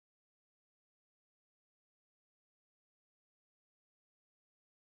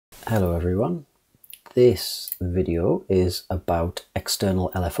Hello everyone, this video is about external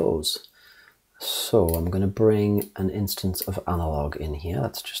LFOs. So I'm going to bring an instance of analog in here.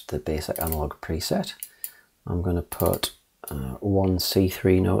 That's just the basic analog preset. I'm going to put one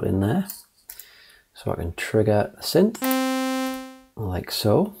C3 note in there so I can trigger the synth like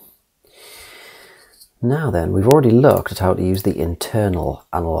so. Now then, we've already looked at how to use the internal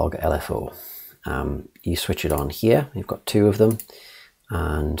analog LFO. You switch it on here, you've got two of them,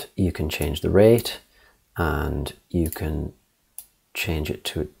 and you can change the rate and you can change it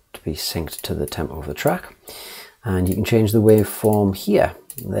to be synced to the tempo of the track, and you can change the waveform here.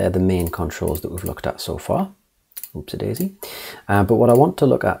 They're the main controls that we've looked at so far. Oopsie daisy. But what I want to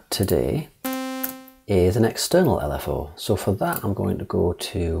look at today is an external LFO. So for that I'm going to go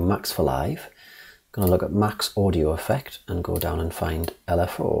to Max for Live. I'm going to look at Max Audio Effect and go down and find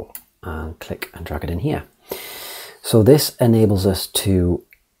LFO and click and drag it in here. So this enables us to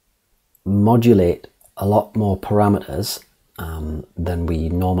modulate a lot more parameters than we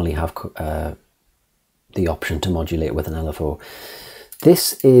normally have the option to modulate with an LFO.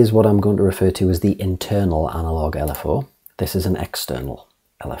 This is what I'm going to refer to as the internal analog LFO. This is an external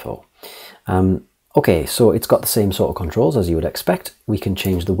LFO. Okay, so it's got the same sort of controls as you would expect. We can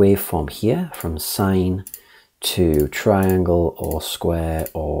change the waveform here from sine to triangle or square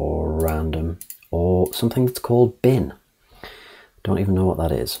or random, or something that's called bin. Don't even know what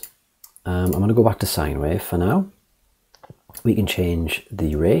that is. I'm going to go back to sine wave for now. We can change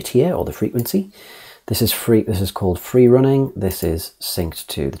the rate here, or the frequency. This is free. This is called free running. This is synced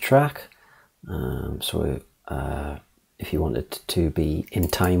to the track. If you want it to be in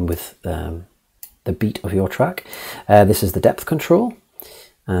time with the beat of your track. This is the depth control.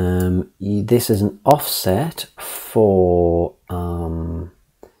 This is an offset for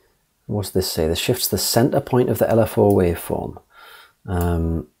what's this say? This shifts the center point of the LFO waveform.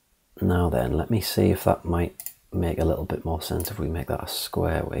 Now then, let me see if that might make a little bit more sense if we make that a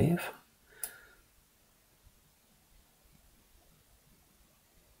square wave.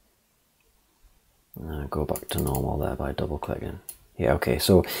 Go back to normal there by double clicking. Yeah, okay,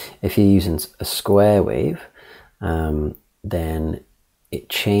 so if you're using a square wave, then it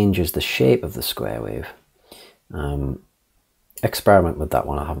changes the shape of the square wave. Experiment with that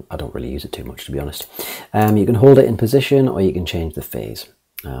one. I don't really use it too much, to be honest. You can hold it in position or you can change the phase.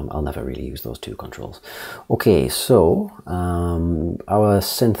 I'll never really use those two controls. Okay, so our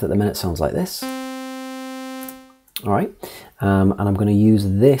synth at the minute sounds like this. All right, and I'm going to use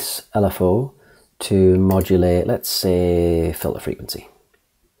this LFO to modulate, let's say, filter frequency.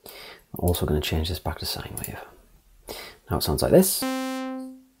 I'm also going to change this back to sine wave. Now it sounds like this.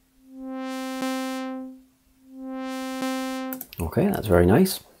 Okay, that's very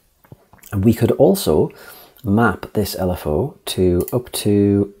nice. And we could also map this LFO to up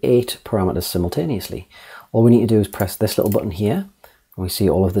to 8 parameters simultaneously. All we need to do is press this little button here, and we see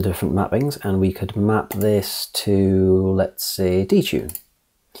all of the different mappings, and we could map this to, let's say, detune.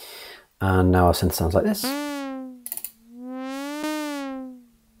 And now our synth sounds like this. I'm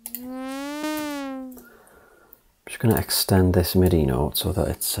just going to extend this MIDI note so that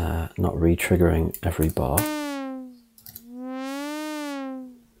it's not re-triggering every bar.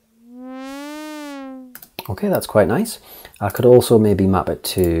 Okay, that's quite nice. I could also maybe map it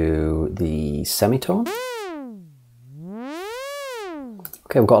to the semitone.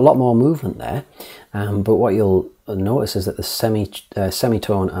 Okay, we've got a lot more movement there, but what you'll notice is that the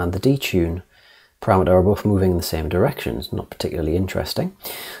semitone and the detune parameter are both moving in the same direction. It's not particularly interesting.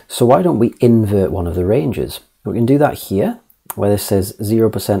 So why don't we invert one of the ranges? We can do that here, where this says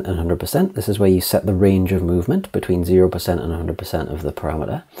 0% and 100%. This is where you set the range of movement between 0% and 100% of the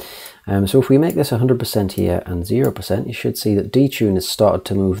parameter. So if we make this 100% here and 0%, you should see that detune has started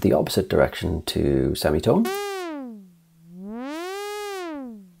to move the opposite direction to semitone.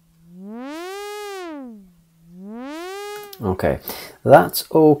 Okay, that's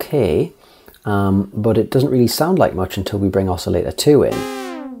okay, but it doesn't really sound like much until we bring oscillator 2 in.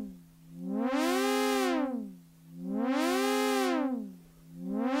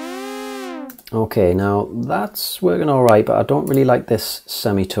 Okay, now that's working all right, but I don't really like this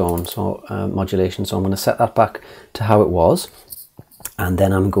semitone modulation, so I'm going to set that back to how it was, and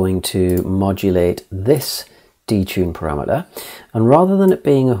then I'm going to modulate this detune parameter, and rather than it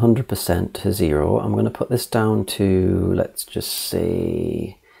being 100% to 0, I'm going to put this down to, let's just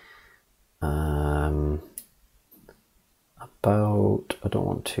say, about, I don't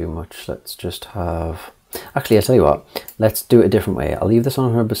want too much, let's just have, actually I'll tell you what, let's do it a different way. I'll leave this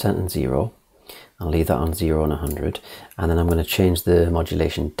on 100% and 0, I'll leave that on 0 and 100, and then I'm going to change the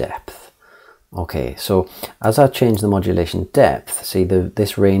modulation depth. Okay, so as I change the modulation depth, see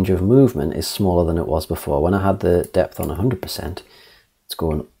this range of movement is smaller than it was before. When I had the depth on 100%, it's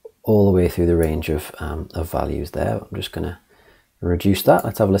going all the way through the range of values there. I'm just going to reduce that.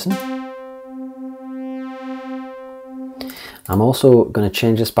 Let's have a listen. I'm also going to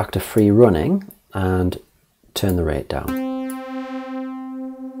change this back to free running and turn the rate down.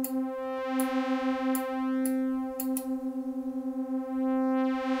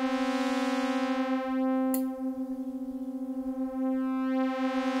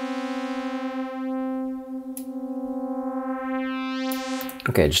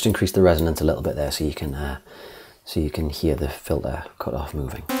 Okay, just increase the resonance a little bit there so you can hear the filter cut off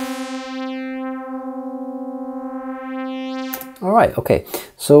moving. All right, okay,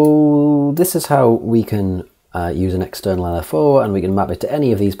 so this is how we can use an external LFO, and we can map it to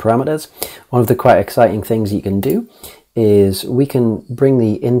any of these parameters. One of the quite exciting things you can do is we can bring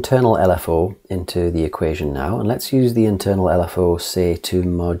the internal LFO into the equation now, and let's use the internal LFO, say, to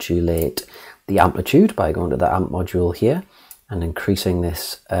modulate the amplitude by going to the amp module here and increasing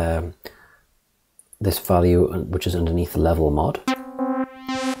this this value, which is underneath the level mod.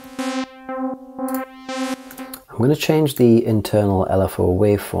 I'm going to change the internal LFO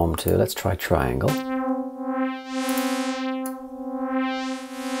waveform to, let's try triangle.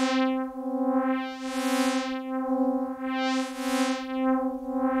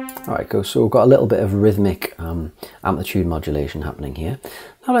 Alright, cool. So we've got a little bit of rhythmic amplitude modulation happening here.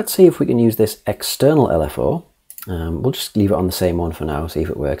 Now let's see if we can use this external LFO. We'll just leave it on the same one for now, see if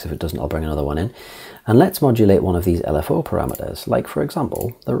it works. If it doesn't, I'll bring another one in. And let's modulate one of these LFO parameters, like for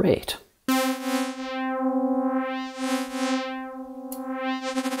example, the rate.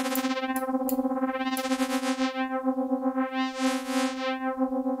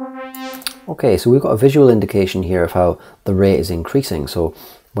 Okay, so we've got a visual indication here of how the rate is increasing. So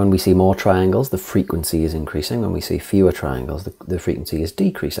when we see more triangles, the frequency is increasing. When we see fewer triangles, the frequency is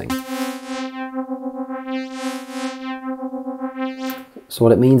decreasing. So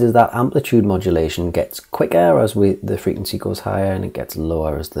what it means is that amplitude modulation gets quicker as the frequency goes higher, and it gets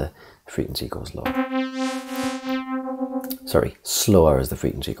lower as the frequency goes lower. Sorry, slower as the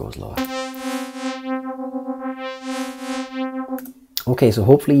frequency goes lower. Okay, so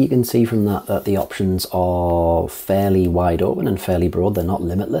hopefully you can see from that that the options are fairly wide open and fairly broad. They're not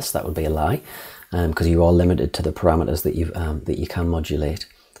limitless. That would be a lie, because you are limited to the parameters that you can modulate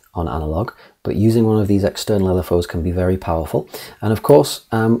on analog. But using one of these external LFOs can be very powerful. And of course,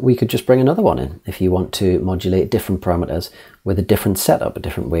 we could just bring another one in if you want to modulate different parameters with a different setup, a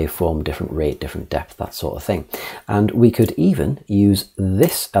different waveform, different rate, different depth, that sort of thing. And we could even use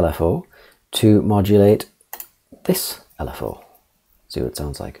this LFO to modulate this LFO. See what it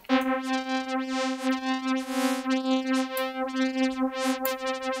sounds like.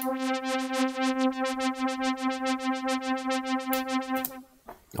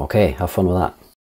 Okay, have fun with that.